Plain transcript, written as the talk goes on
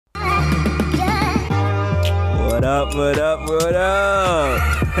What up, what up, what up?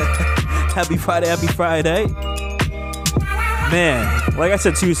 Happy Friday. Man, like I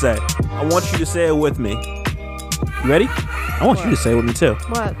said Tuesday, I want you to say it with me. You ready? I want you to say it with me too.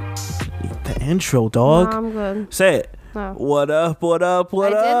 What? The intro, dog. No, I'm good. Say it. No. What up, what up,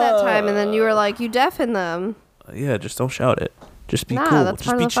 what up? I did that time, and then you were like, you deafen them. Yeah, just don't shout it. Just be Nah, cool. that's Just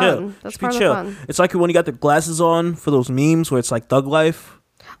part be of the chill. fun. That's Just be part of the chill. fun. It's like when you got the glasses on for those memes where it's like Thug Life.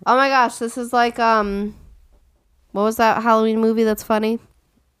 Oh my gosh, this is like, what was that Halloween movie that's funny?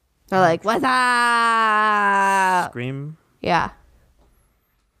 They're like, what's up? Scream. Yeah.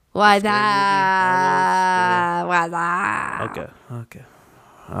 What's Scary up? What's up? Okay.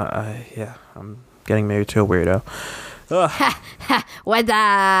 Yeah, I'm getting married to a weirdo. What's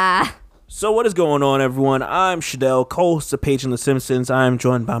up? So what is going on, everyone? I'm Shadell, co-host of Page and the Simpsons. I am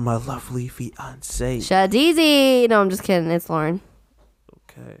joined by my lovely fiance. Shadizi. No, I'm just kidding. It's Lauren.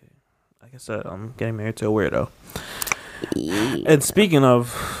 Okay. Like I said, I'm getting married to a weirdo. And speaking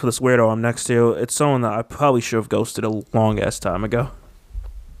of this weirdo I'm next to, it's someone that I probably should have ghosted a long-ass time ago.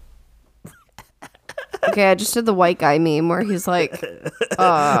 Okay, I just did the white guy meme where he's like,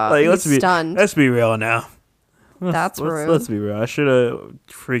 he's stunned. Let's be real now. That's rude. Let's be real. I should have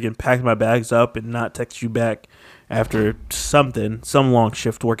freaking packed my bags up and not text you back after some long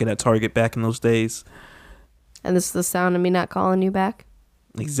shift working at Target back in those days. And this is the sound of me not calling you back.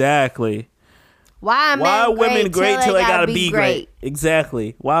 Exactly. Why are women great till they gotta be great?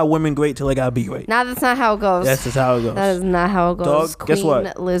 Exactly. Why are women great till they gotta be great? No, that's not how it goes. That's just how it goes. That is not how it goes. Dog, guess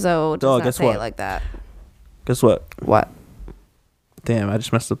what? Queen Lizzo does not say it like that. Guess what? What? Damn, I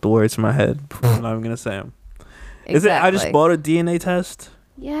just messed up the words in my head. I'm not even gonna say them. Exactly. Is it? I just bought a DNA test.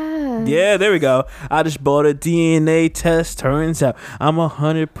 Yeah. Yeah, there we go. I just bought a DNA test. Turns out I'm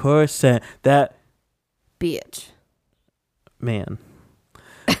 100% that bitch. Man.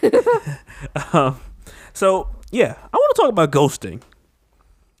 So yeah, I want to talk about ghosting.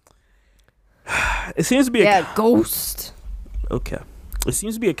 It seems to be ghost. Okay. It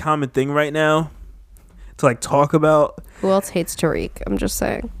seems to be a common thing right now to like talk about. Who else hates Tariq? I'm just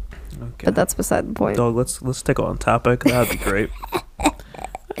saying. Okay. But that's beside the point. Dog, let's take on topic. That'd be great.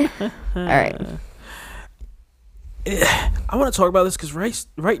 All right. I want to talk about this because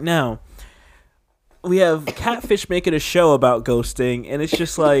right now we have Catfish making a show about ghosting, and it's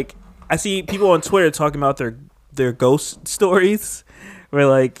just like I see people on Twitter talking about their ghost stories, where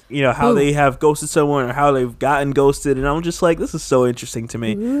like, you know, how they have ghosted someone or how they've gotten ghosted, and I'm just like, this is so interesting to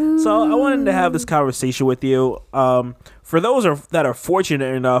me. So I wanted to have this conversation with you. For those that are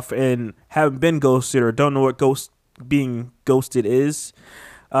fortunate enough and haven't been ghosted or don't know what being ghosted is,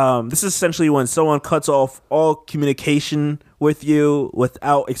 this is essentially when someone cuts off all communication with you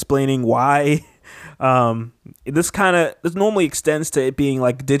without explaining why. This normally extends to it being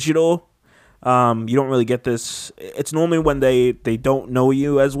like digital. You don't really get this. It's normally when they don't know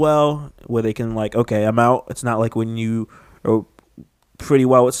you as well, where they can like, okay, I'm out. It's not like when you are pretty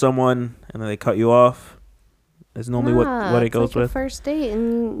well with someone and then they cut you off. It's normally what it goes like with. A first date,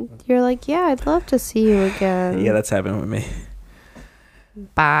 and you're like, yeah, I'd love to see you again. Yeah, that's happened with me.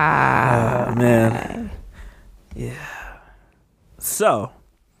 Bye. Man. Yeah. So,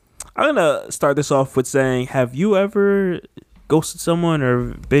 I'm going to start this off with saying, have you ever ghosted someone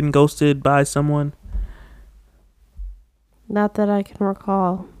or been ghosted by someone? Not that I can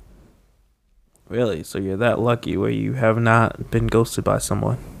recall. Really? So you're that lucky where you have not been ghosted by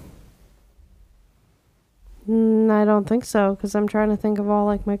someone? I don't think so, because I'm trying to think of all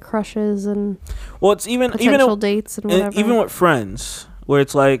like my crushes and it's even potential dates and whatever. Even with friends, where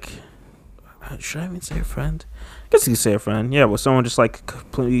it's like, should I even say a friend? I guess you can say a friend. Yeah, where someone just like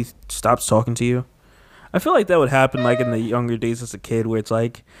completely stops talking to you. I feel like that would happen like in the younger days as a kid, where it's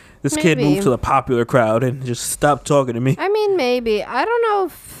like this kid moved to the popular crowd and just stopped talking to me. I mean, maybe. I don't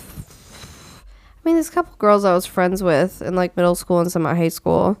know there's a couple girls I was friends with in like middle school and some at high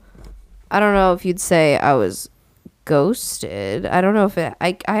school. I don't know if you'd say I was ghosted. I don't know if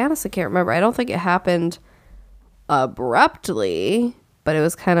I honestly can't remember. I don't think it happened abruptly, but it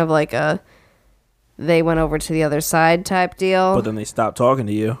was kind of like they went over to the other side type deal. But then they stopped talking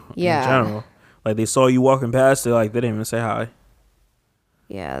to you. Yeah. In general. Like they saw you walking past, they didn't even say hi.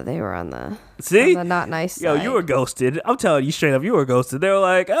 Yeah, they were on the not nice side. Yo, you were ghosted. I'm telling you straight up, you were ghosted. They were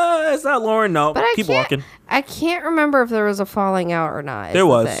like, it's not Lauren. No, but keep walking. I can't remember if there was a falling out or not. There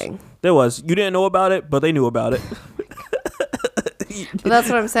was. You didn't know about it, but they knew about it. But that's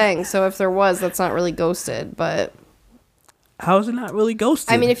what I'm saying. So if there was, that's not really ghosted, but How is it not really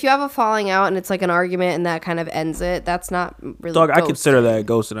ghosting? I mean, if you have a falling out and it's like an argument and that kind of ends it, that's not really dog, I ghosting. consider that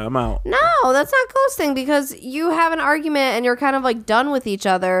ghosting. I'm out. No, that's not ghosting because you have an argument and you're kind of like done with each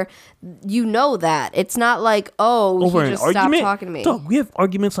other. You know that. It's not like, oh, Over he an just argument? stopped talking to me. Dog, we have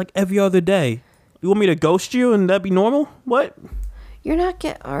arguments like every other day. You want me to ghost you and that be normal? What? You're not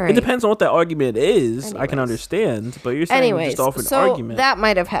getting... All right. It depends on what that argument is. I can Anyways. understand. But you're saying just off an so argument. that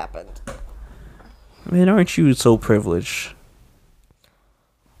might have happened. Man, aren't you so privileged?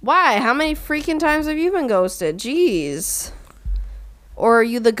 Why? How many freaking times have you been ghosted? Jeez. Or are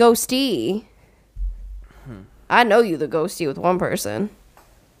you the ghostee? I know you the ghostee with one person.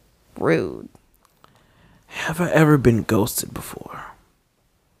 Rude. Have I ever been ghosted before?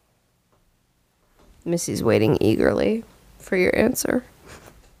 Missy's waiting eagerly for your answer.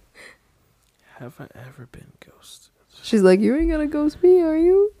 Have I ever been ghosted? She's like, you ain't gonna ghost me, are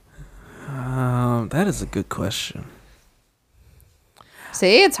you? That is a good question.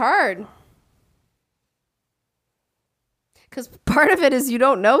 See, it's hard. Because part of it is you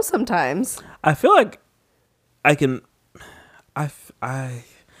don't know sometimes. I feel like I can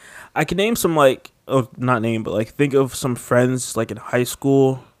name some like, oh, not name, but like think of some friends like in high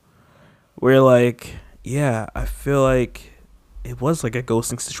school where like, yeah, I feel like it was like a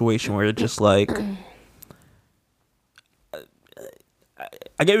ghosting situation where it just like,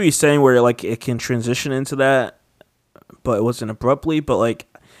 I get what you're saying where like it can transition into that, but it wasn't abruptly, but like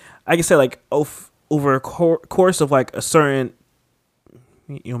I can say like over a course of like a certain,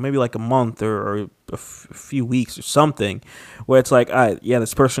 you know, maybe like a month or a few weeks or something, where it's like, yeah,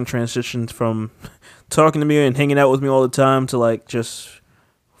 this person transitioned from talking to me and hanging out with me all the time to like just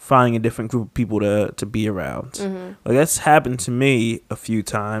finding a different group of people to be around. Mm-hmm. Like that's happened to me a few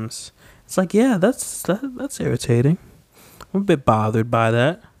times. It's like, yeah, that's irritating. I'm a bit bothered by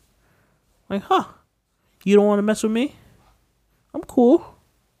that. Like, you don't want to mess with me? I'm cool.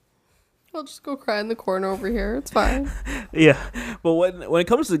 I'll just go cry in the corner over here. It's fine. Yeah, but when it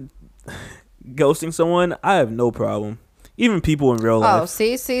comes to ghosting someone, I have no problem. Even people in real life. Oh,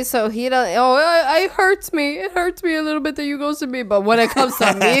 see, so he doesn't. Oh, it hurts me. It hurts me a little bit that you ghosted me. But when it comes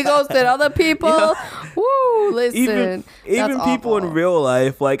to me ghosting other people, woo, listen. Even people in real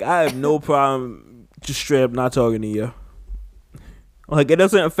life, like I have no problem just straight up not talking to you. Like it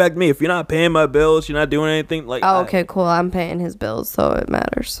doesn't affect me if you're not paying my bills, you're not doing anything. Like, oh, okay, cool. I'm paying his bills, so it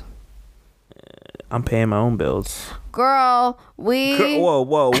matters. I'm paying my own bills. Girl, Whoa.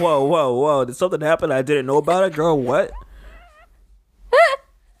 Did something happen I didn't know about it? Girl, what?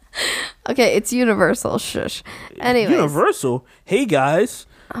 Okay, it's Universal. Shush. Anyways. Universal? Hey, guys.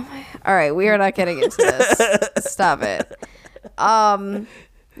 All right, we are not getting into this. Stop it.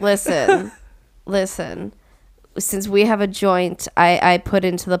 Listen. Since we have a joint, I put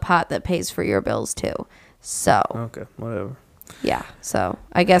into the pot that pays for your bills, too. So. Okay, whatever. Yeah, so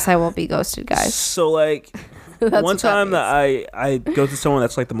I guess I won't be ghosted, guys. So, like, one time that I go to someone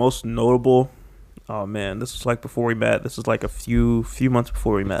that's, like, the most notable. Oh, man, this was, like, before we met. This was, like, a few months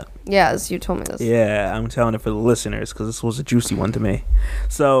before we met. Yes, you told me this. Yeah, I'm telling it for the listeners because this was a juicy one to me.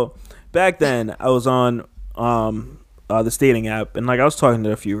 So, back then, I was on this dating app, and, like, I was talking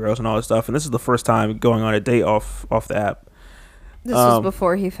to a few girls and all this stuff, and this is the first time going on a date off the app. This was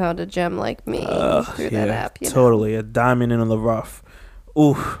before he found a gem like me through that app. You know? Totally, a diamond in the rough.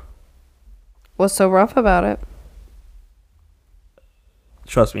 Ooh. What's so rough about it?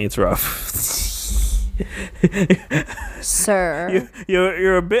 Trust me, it's rough. Sir.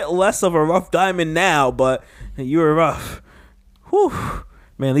 You're a bit less of a rough diamond now, but you were rough. Whew.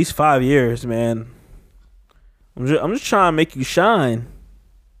 Man, these 5 years, man. I'm just trying to make you shine.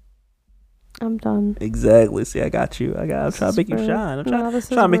 I'm done. Exactly. See, I got you. I'm trying to make you shine. I'm trying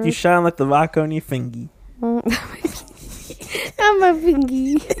to make you shine like the rock on your fingy. I'm a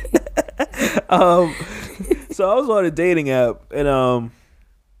fingy. So I was on a dating app, and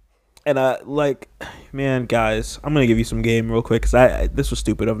I like, man, guys, I'm gonna give you some game real quick because this was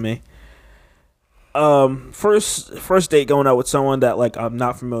stupid of me. First date going out with someone that like I'm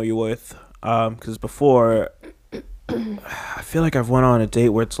not familiar with. Because before, I feel like I've went on a date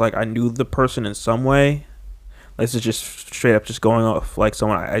where it's like I knew the person in some way. This is just straight up just going off like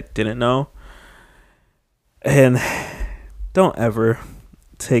someone I didn't know. And don't ever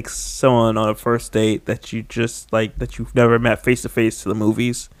take someone on a first date that you just like that you've never met face to face to the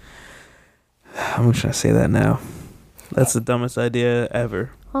movies. I'm just gonna say that now. That's the dumbest idea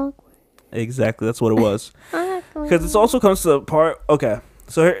ever. Exactly, that's what it was. Because it also comes to the part. Okay,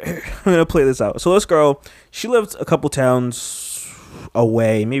 so here, I'm gonna play this out. So this girl, she lived a couple towns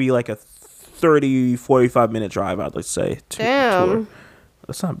away, maybe like a 30-45 minute drive, I'd like to say. Damn,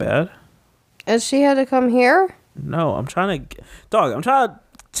 that's not bad. and she had to come here. No, I'm trying to, dog. I'm trying to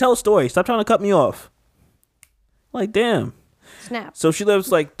tell a story. Stop trying to cut me off. Like, damn. Snap. So she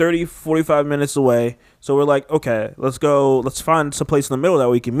lives like 30, 45 minutes away. So we're like, okay, let's go. Let's find some place in the middle that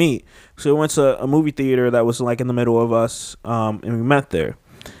we can meet. So we went to a movie theater that was like in the middle of us, and we met there.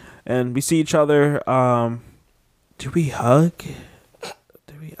 And we see each other. Did we hug? I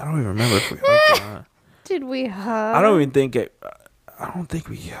don't even remember if we hugged or not. Did we hug? I don't even think it. I don't think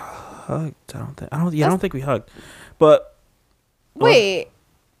we hugged. I don't think we hugged. But wait,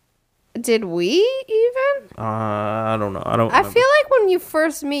 did we even? I don't know. I don't. I remember. feel like when you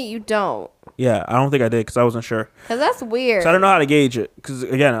first meet, you don't. Yeah, I don't think I did because I wasn't sure. Cause that's weird. So I don't know how to gauge it because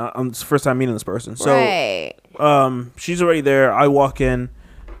again, it's the first time meeting this person. So, right. She's already there. I walk in.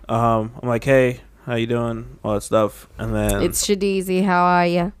 I'm like, hey, how you doing? All that stuff, and then It's Shadizi. How are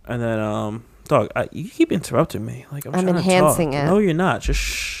you? and then dog, you keep interrupting me. Like I'm trying enhancing to talk. it. No, you're not. Just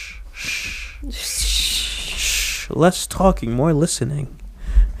shh. Less talking, more listening.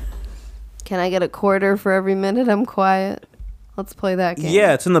 Can I get a quarter for every minute I'm quiet? Let's play that game.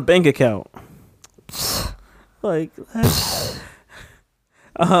 Yeah, it's in the bank account. Like,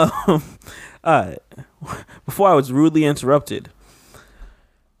 alright. Before I was rudely interrupted.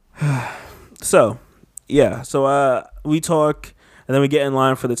 So, yeah. So, we talk, and then we get in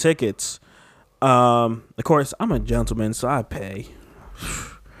line for the tickets. Of course, I'm a gentleman, so I pay.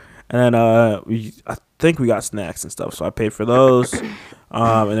 And then, I think we got snacks and stuff, so I paid for those.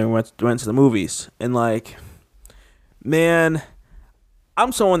 And then we went to the movies. And, like, man,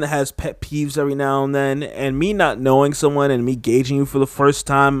 I'm someone that has pet peeves every now and then, and me not knowing someone and me gauging you for the first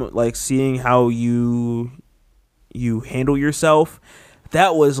time, like seeing how you handle yourself,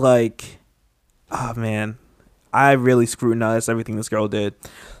 that was like, oh man, I really scrutinized everything this girl did.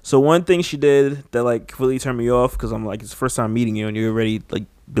 So one thing she did that like really turned me off, because I'm like, it's the first time meeting you and you're already like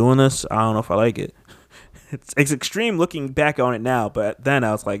doing this, I don't know if I like it. It's extreme looking back on it now, but then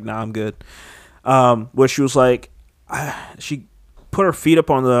I was like, nah, I'm good. Where she was like, she put her feet up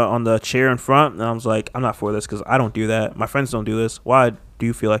on the chair in front, and I was like, I'm not for this because I don't do that. My friends don't do this. Why do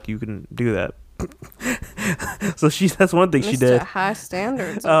you feel like you can do that? So that's one thing she did. High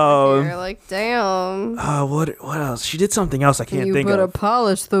standards. Over here. Like, damn. What else? She did something else I can't think of. You better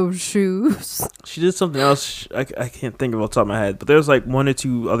polish those shoes. She did something else I can't think of off the top of my head. But there's like one or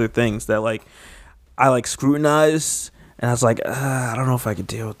two other things that like I like scrutinized, and I was like, I don't know if I could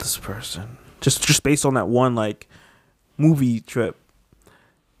deal with this person. Just based on that one like movie trip.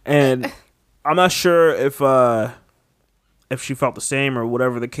 And I'm not sure if she felt the same or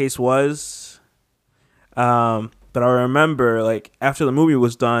whatever the case was. But I remember like after the movie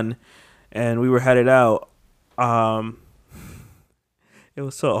was done and we were headed out, it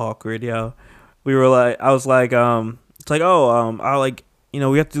was so awkward, yo. We were like, I was like, it's like, I like,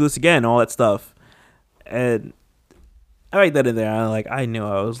 we have to do this again, all that stuff. And right then and there, I knew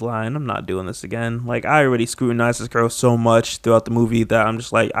I was lying. I'm not doing this again. Like, I already scrutinized this girl so much throughout the movie that I'm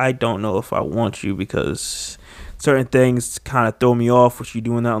just like, I don't know if I want you because certain things kind of throw me off with you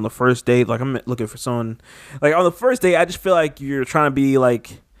doing that on the first date. Like, I'm looking for someone. Like, on the first date, I just feel like you're trying to be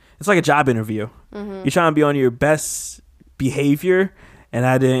like, it's like a job interview. Mm-hmm. You're trying to be on your best behavior, and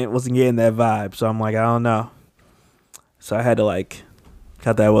I wasn't getting that vibe. So I'm like, I don't know. So I had to like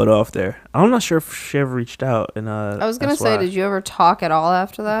cut that word off there. I'm not sure if she ever reached out. And I was gonna say, did you ever talk at all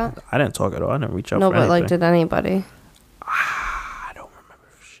after that? I didn't talk at all. I didn't reach out. No, for but anything. like, did anybody? I don't remember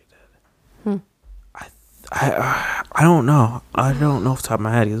if she did. I don't know. I don't know off the top of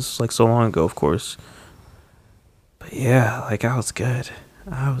my head. This was like so long ago, of course. But yeah, like I was good.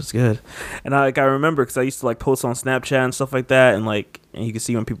 And I remember because I used to like post on Snapchat and stuff like that, and you can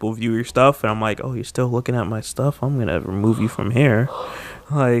see when people view your stuff, and I'm like, oh, you're still looking at my stuff? I'm gonna remove you from here.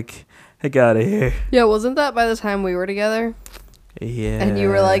 Like, heck out of here. Yeah, wasn't that by the time we were together? Yeah. And you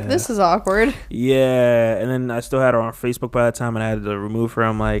were like, this is awkward. Yeah. And then I still had her on Facebook by that time, and I had to remove her.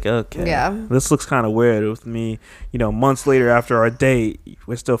 I'm like, okay. Yeah. This looks kind of weird with me. Months later after our date,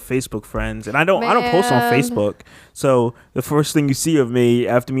 we're still Facebook friends. And I don't post on Facebook. So the first thing you see of me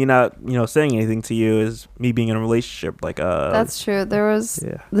after me not, saying anything to you is me being in a relationship. That's true. There was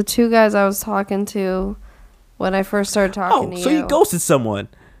the two guys I was talking to when I first started talking to you. Oh, so you ghosted someone.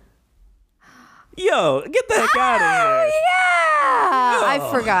 Yo, get the heck out of here. Yeah. I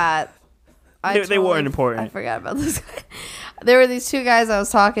forgot. They weren't important. I forgot about this guy. There were these two guys I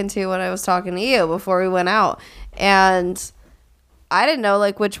was talking to when I was talking to you before we went out. And I didn't know,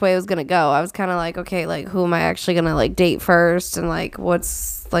 which way it was going to go. I was kind of like, okay, who am I actually going to, date first? And,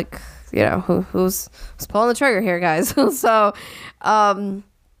 what's, who's pulling the trigger here, guys? So, I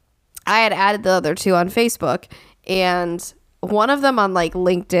had added the other two on Facebook. And one of them on,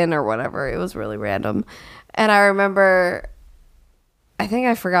 LinkedIn or whatever. It was really random. And I remember, I think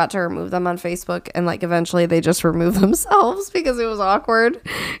I forgot to remove them on Facebook, and like eventually they just removed themselves because it was awkward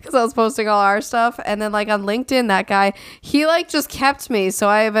because I was posting all our stuff. And then like on LinkedIn, that guy, he like just kept me, so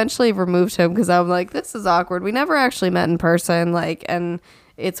I eventually removed him because I'm like, this is awkward. We never actually met in person, like, and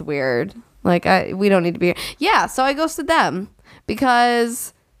it's weird. Like we don't need to be. Yeah, so I ghosted them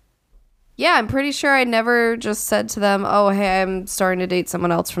because. Yeah, I'm pretty sure I never just said to them, oh, hey, I'm starting to date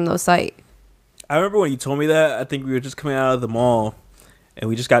someone else from the site. I remember when you told me that, I think we were just coming out of the mall and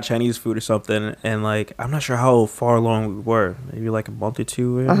we just got Chinese food or something. And, like, I'm not sure how far along we were. Maybe like a month or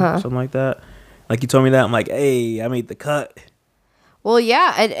two in, something like that. Like, you told me that. I'm like, hey, I made the cut. Well,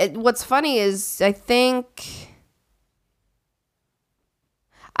 yeah. What's funny is I think...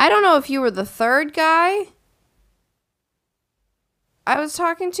 I don't know if you were the third guy I was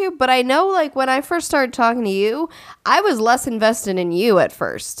talking to, but I know like when I first started talking to you, I was less invested in you at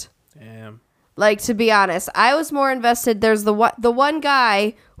first. Damn. Like, to be honest, I was more invested. There's the one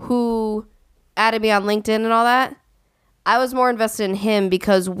guy who added me on LinkedIn and all that. I was more invested in him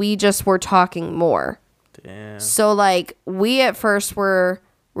because we just were talking more. Damn. So like we at first were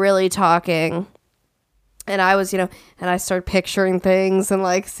really talking. And I was, and I started picturing things and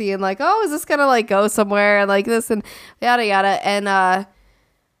like seeing like, oh, is this going to like go somewhere and like this and yada, yada. And I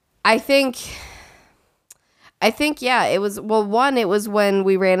think, yeah, it was, well, one, it was when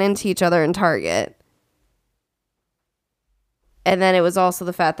we ran into each other in Target. And then it was also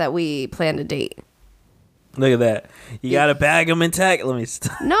the fact that we planned a date. Look at that. You got to bag them and tag. Let me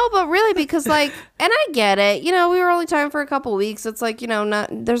stop. No, but really because like, and I get it, we were only talking for a couple weeks. It's like,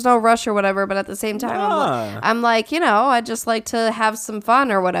 there's no rush or whatever. But at the same time, I'm like, I'd just like to have some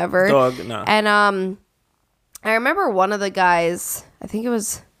fun or whatever. Dog, no. And I remember one of the guys, I think it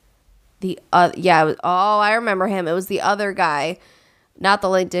was I remember him. It was the other guy, not the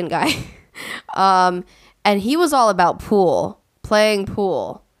LinkedIn guy. And he was all about playing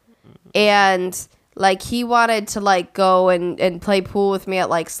pool. And like he wanted to like go and play pool with me at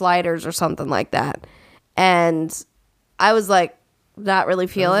like Sliders or something like that. And I was like not really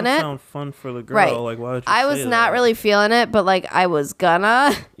feeling it. Sound fun for the girl. Right. Like, why would you I was say not that? really feeling it, but like I was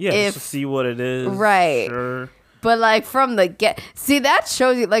gonna. Yeah, just to see what it is. Right. Sure. But like from the see, that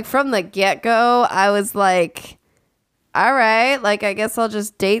shows you like from the get-go, I was like, all right, like I guess I'll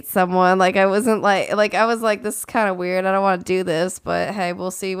just date someone. Like I wasn't like I was like, this is kind of weird. I don't want to do this, but hey, we'll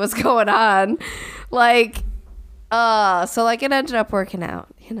see what's going on. Like, so like it ended up working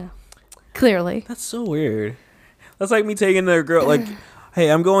out, clearly. That's so weird. That's like me taking a girl like, hey,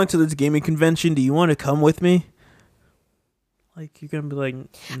 I'm going to this gaming convention. Do you want to come with me? Like, you're going to be like, no.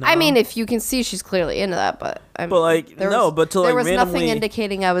 I mean, if you can see, she's clearly into that, but like, no, but to like there was randomly, nothing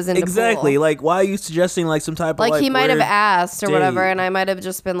indicating I was into exactly. pool. Like, why are you suggesting like some type of Like he might have weird asked or date? whatever, and I might have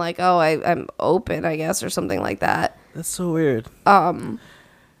just been like, oh, I'm open, I guess, or something like that. That's so weird.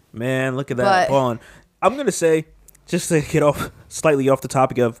 Man, look at But- that. Hold on. I'm going to say, just to get slightly off the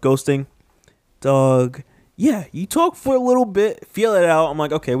topic of ghosting, dog, yeah, you talk for a little bit, feel it out. I'm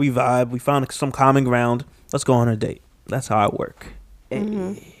like, okay, we vibe. We found some common ground. Let's go on a date. That's how I work.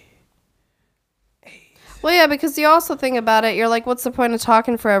 Mm-hmm. Well, yeah, because you also think about it. You're like, what's the point of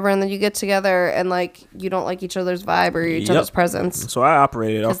talking forever? And then you get together and like you don't like each other's vibe or each other's presence. So I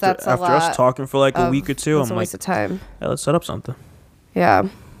operated 'Cause after that's a us talking for like a week or two. It's I'm a like, waste of time. hey, let's set up something. Yeah.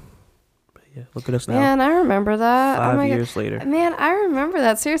 But yeah, look at us now. Man, I remember that. 5 years later. Man, I remember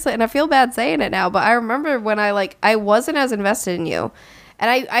that, seriously. And I feel bad saying it now, but I remember when I wasn't as invested in you.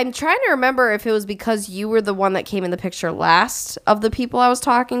 And I'm trying to remember if it was because you were the one that came in the picture last of the people I was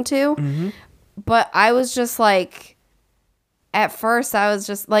talking to. Mm-hmm. But I was just like, at first I was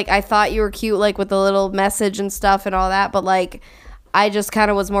just like, I thought you were cute, like with the little message and stuff and all that. But like, I just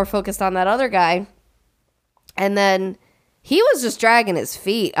kind of was more focused on that other guy. And then he was just dragging his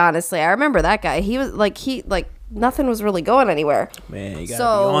feet, honestly. I remember that guy. He was like, nothing was really going anywhere. Man, you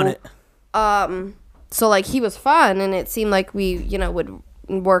gotta be on it. So like he was fun and it seemed like we, would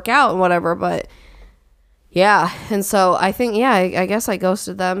work out and whatever, but yeah. And so I think, yeah, I guess I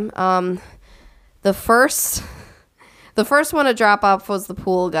ghosted them. The first one to drop off was the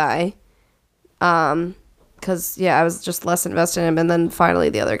pool guy. Cause yeah, I was just less invested in him. And then finally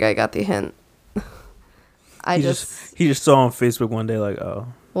the other guy got the hint. He just saw on Facebook one day like, oh.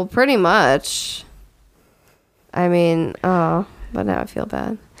 Well, pretty much. I mean, but now I feel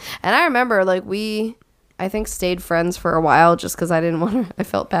bad. And I remember like I think stayed friends for a while just because I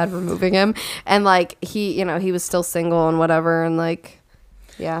felt bad removing him. And like he was still single and whatever. And like,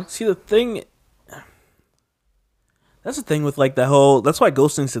 yeah. See, that's the thing with like that's why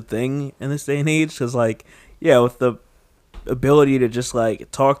ghosting's a thing in this day and age. Because like, yeah, with the ability to just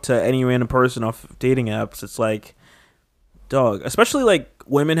like talk to any random person off of dating apps. It's like, dog, especially like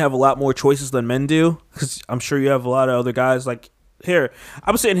women have a lot more choices than men do, because I'm sure you have a lot of other guys. Like, here,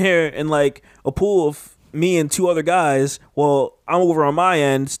 I'm sitting here in like a pool of me and two other guys. Well, I'm over on my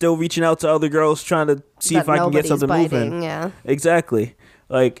end still reaching out to other girls trying to see That if I can get something nobody's biting, moving. Yeah. Exactly.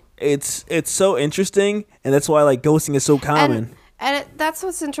 Like, it's so interesting, and that's why like ghosting is so common. And that's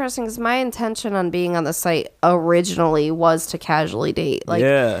what's interesting, is my intention on being on the site originally was to casually date. Like,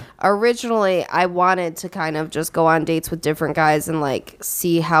 yeah. originally I wanted to kind of just go on dates with different guys and like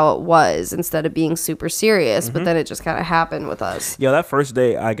see how it was instead of being super serious. But then it just kind of happened with us. Yeah, that first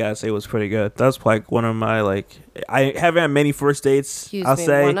date, I gotta say, was pretty good. That was like one of my, like, I haven't had many first dates. Excuse I'll me,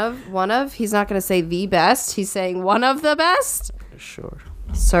 say one of. He's not going to say the best. He's saying one of the best, sure,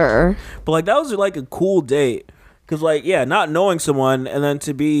 sir. but like that was like a cool date. Cause like, yeah, not knowing someone, and then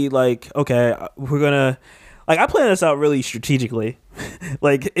to be like, okay, we're gonna, like, I planned this out really strategically,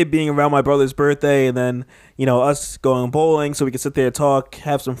 like it being around my brother's birthday, and then, you know, us going bowling so we could sit there, talk,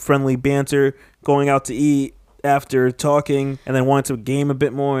 have some friendly banter, going out to eat after talking, and then wanting to game a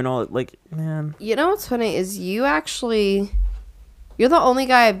bit more and all. Like, man, You know what's funny is you're the only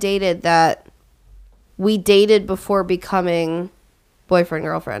guy I've dated that we dated before becoming boyfriend,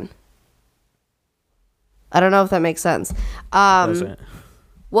 girlfriend. I don't know if that makes sense. doesn't.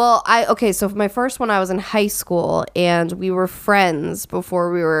 Well, so for my first one, I was in high school, and we were friends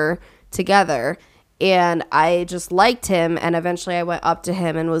before we were together, and I just liked him, and eventually I went up to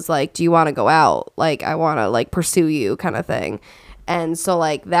him and was like, do you want to go out? Like, I want to, like, pursue you, kind of thing. And so,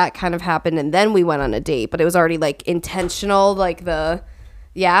 like, that kind of happened, and then we went on a date, but it was already, like, intentional, like,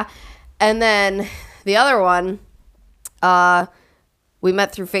 yeah. And then the other one, we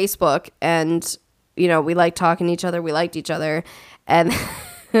met through Facebook, and you know, we liked talking to each other. We liked each other. And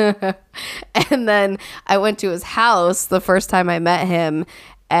and then I went to his house the first time I met him.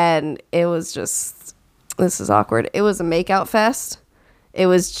 And it was just, this is awkward. It was a makeout fest. It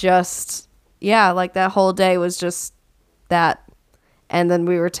was just, yeah, like that whole day was just that. And then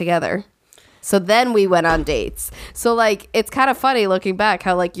we were together. So then we went on dates. So like, it's kind of funny looking back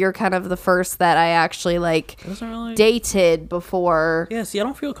how like you're kind of the first that I actually like dated before. Yeah, see, I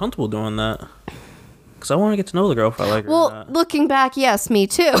don't feel comfortable doing that. Because I want to get to know the girl if I like her. Well, looking back, yes, me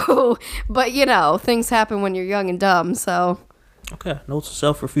too. But, you know, things happen when you're young and dumb, so. Okay, notes to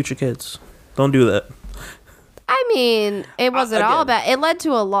self for future kids. Don't do that. I mean, it wasn't all bad. It led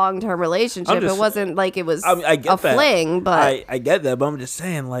to a long-term relationship. It wasn't like it was I get that. fling, but. I get that, but I'm just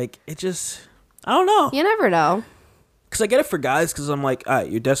saying, like, it just, I don't know. You never know. Because I get it for guys, because I'm like, all right,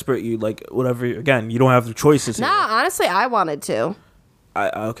 you're desperate, you like, whatever, again, you don't have the choices here. Nah, honestly, I wanted to.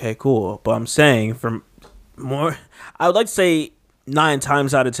 Okay, cool. But I'm saying, from more, I would like to say 9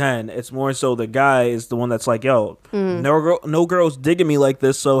 times out of 10, it's more so the guy is the one that's like, yo, no girl's digging me like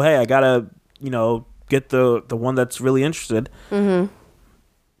this, so hey, I gotta, you know, get the one that's really interested.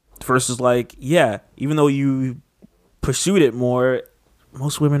 Versus like, yeah, even though you pursued it more,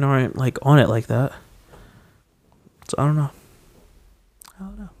 most women aren't like on it like that. So I don't know.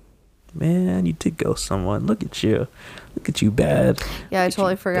 Man, you did ghost someone. Look at you. Look at you, bad. Yeah, I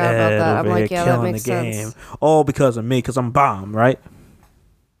totally forgot about that. I'm like, yeah, that makes sense. All because of me, because I'm bomb, right?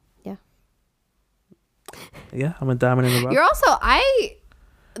 Yeah. Yeah, I'm a diamond in the rough. You're also,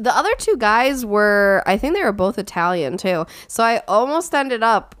 the other two guys were, I think they were both Italian too. So I almost ended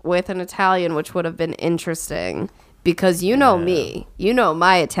up with an Italian, which would have been interesting because you know me. You know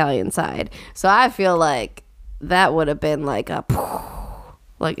my Italian side. So I feel like that would have been like a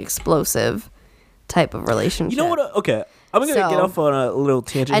like explosive type of relationship. You know what? Okay, I'm gonna get off on a little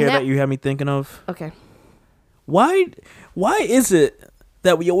tangent here that you had me thinking of. Okay. Why is it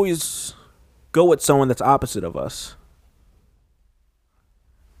that we always go with someone that's opposite of us?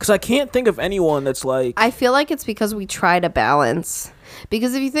 Because I can't think of anyone that's like. I feel like it's because we try to balance.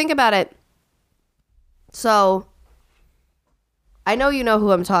 Because if you think about it, so I know you know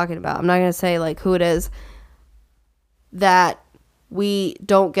who I'm talking about. I'm not gonna say like who it is. That we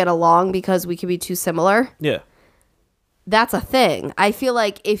don't get along because we can be too similar. Yeah. That's a thing. I feel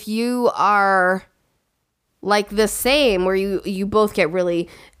like if you are like the same, where you both get really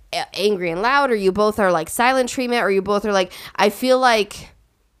angry and loud, or you both are like silent treatment, or you both are like, I feel like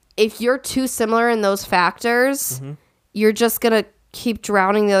if you're too similar in those factors, you're just going to keep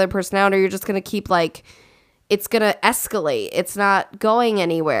drowning the other person out, or you're just going to keep like, it's going to escalate. It's not going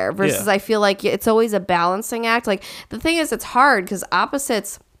anywhere. Versus I feel like it's always a balancing act. Like the thing is, it's hard because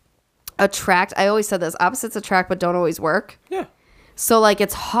opposites attract. I always said this, opposites attract but don't always work. Yeah. So like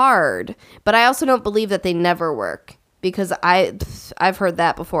it's hard, but I also don't believe that they never work because I've heard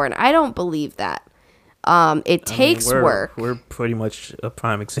that before and I don't believe that. It takes work. We're pretty much a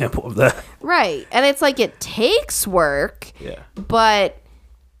prime example of that. Right. And it's like it takes work. Yeah. But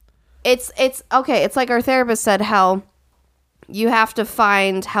it's okay. It's like our therapist said, how you have to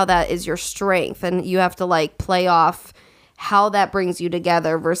find how that is your strength, and you have to like play off how that brings you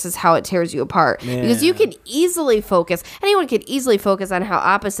together versus how it tears you apart. Yeah. Because you can easily focus, anyone could easily focus on how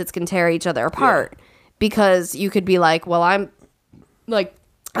opposites can tear each other apart. Yeah. Because you could be like, well, I'm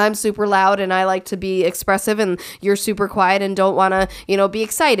super loud and I like to be expressive, and you're super quiet and don't want to, be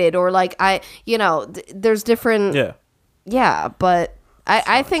excited, or like there's different. Yeah. Yeah. But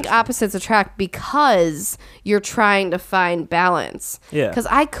I think opposites attract because you're trying to find balance. Yeah. Because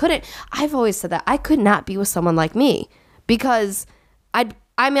I've always said that I could not be with someone like me, because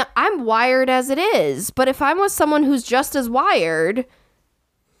I'm wired as it is. But if I'm with someone who's just as wired,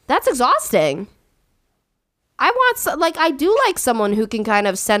 that's exhausting. I do like someone who can kind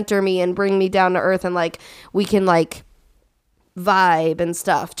of center me and bring me down to earth, and like we can like vibe and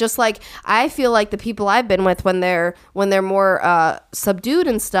stuff. Just like I feel like the people I've been with, when they're more subdued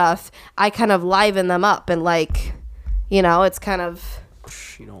and stuff, I kind of liven them up, and like, it's kind of.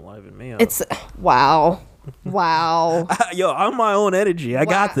 You don't liven me up. It's wow. Yo, I'm my own energy. I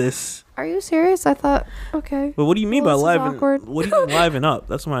got this. Are you serious? I thought, okay. But what do you mean by liven? What do you mean liven up?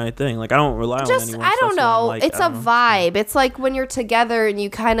 That's my thing. Like, I don't rely on anyone. I don't know. Like, it's a vibe. It's like when you're together and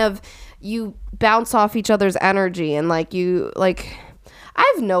you bounce off each other's energy, and like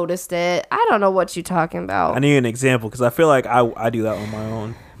I've noticed it. I don't know what you're talking about. I need an example, because I feel like I do that on my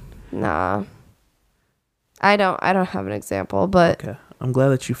own. Nah. I don't have an example, but okay. I'm glad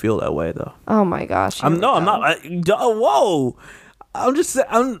that you feel that way, though. Oh my gosh! I'm not. Whoa! I'm just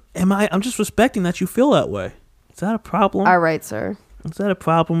respecting that you feel that way. Is that a problem? All right, sir. Is that a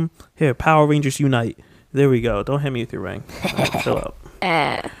problem? Here, Power Rangers unite. There we go. Don't hit me with your ring. Right, chill out.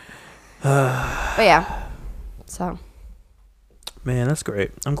 But yeah. So. Man, that's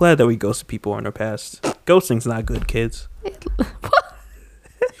great. I'm glad that we ghosted people in our past. Ghosting's not good, kids.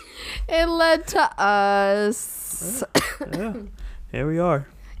 It led to us. Yeah. Here we are.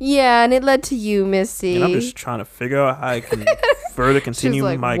 Yeah, and it led to you, Missy. And I'm just trying to figure out how I can further continue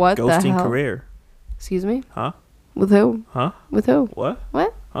like, my ghosting career. Excuse me? Huh? With who? Huh? With who? What?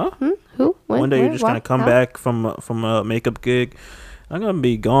 What? Huh? Who? When? One day Where? you're just going to come back from a makeup gig. I'm going to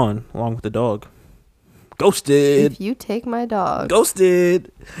be gone along with the dog. Ghosted. If you take my dog.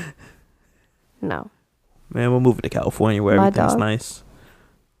 Ghosted. No. Man, we're moving to California where everything's nice.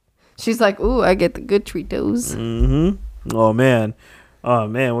 She's like, ooh, I get the good treatos. Mm-hmm. Oh man,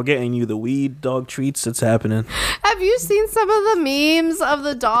 we're getting you the weed dog treats. It's happening. Have you seen some of the memes of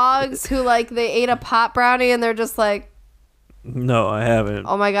the dogs who like they ate a pot brownie and they're just like? No, I haven't.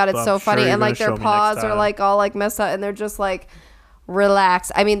 Oh my god, it's so funny, and like their paws are like all like messed up, and they're just like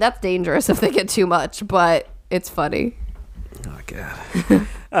relaxed. I mean, that's dangerous if they get too much, but it's funny. Oh god.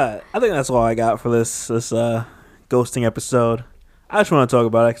 I think that's all I got for this ghosting episode. I just want to talk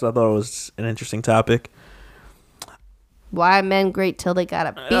about it because I thought it was an interesting topic. Why are men great till they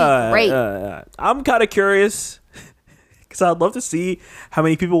gotta be great? I'm kind of curious because I'd love to see how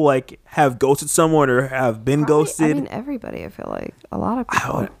many people like have ghosted someone or have been ghosted. I mean, everybody. I feel like a lot of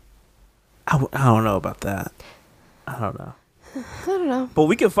people. I don't know about that. I don't know. But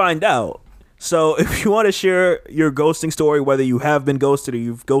we can find out. So if you want to share your ghosting story, whether you have been ghosted or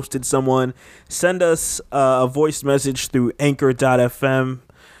you've ghosted someone, send us a voice message through anchor.fm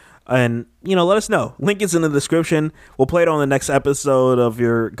and, let us know. Link is in the description. We'll play it on the next episode of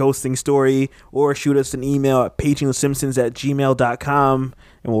your ghosting story, or shoot us an email at pagingthesimpsons@gmail.com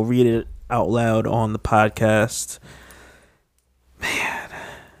and we'll read it out loud on the podcast. Man.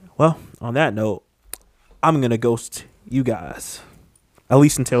 Well, on that note, I'm going to ghost you guys. At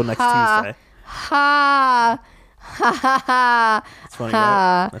least until next Tuesday. Ha ha ha ha. That's funny,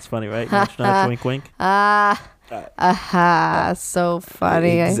 right? That's funny, right? Not wink, wink. So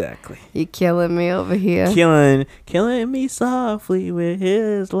funny. Exactly. You killing me over here. Killing me softly with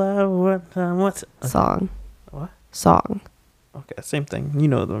his love. What's song? What song? Okay, same thing. You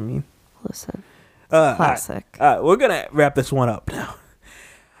know what I mean. Listen, classic. All right, we're gonna wrap this one up now.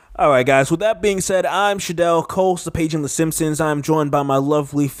 All right, guys. With that being said, I'm Shadell Coles, the Paging the Simpsons. I'm joined by my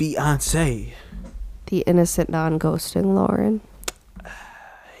lovely fiancé, the innocent non-ghosting Lauren.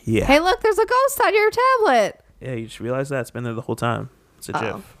 Yeah. Hey, look, there's a ghost on your tablet. Yeah, you just realize that? It's been there the whole time. It's a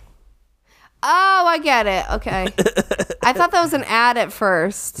GIF. Oh, I get it. Okay. I thought that was an ad at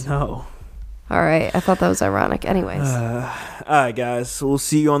first. No. All right. I thought that was ironic. Anyways. All right, guys. We'll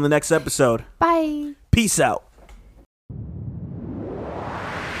see you on the next episode. Bye. Peace out.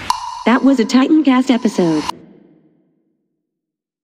 That was a Titancast episode.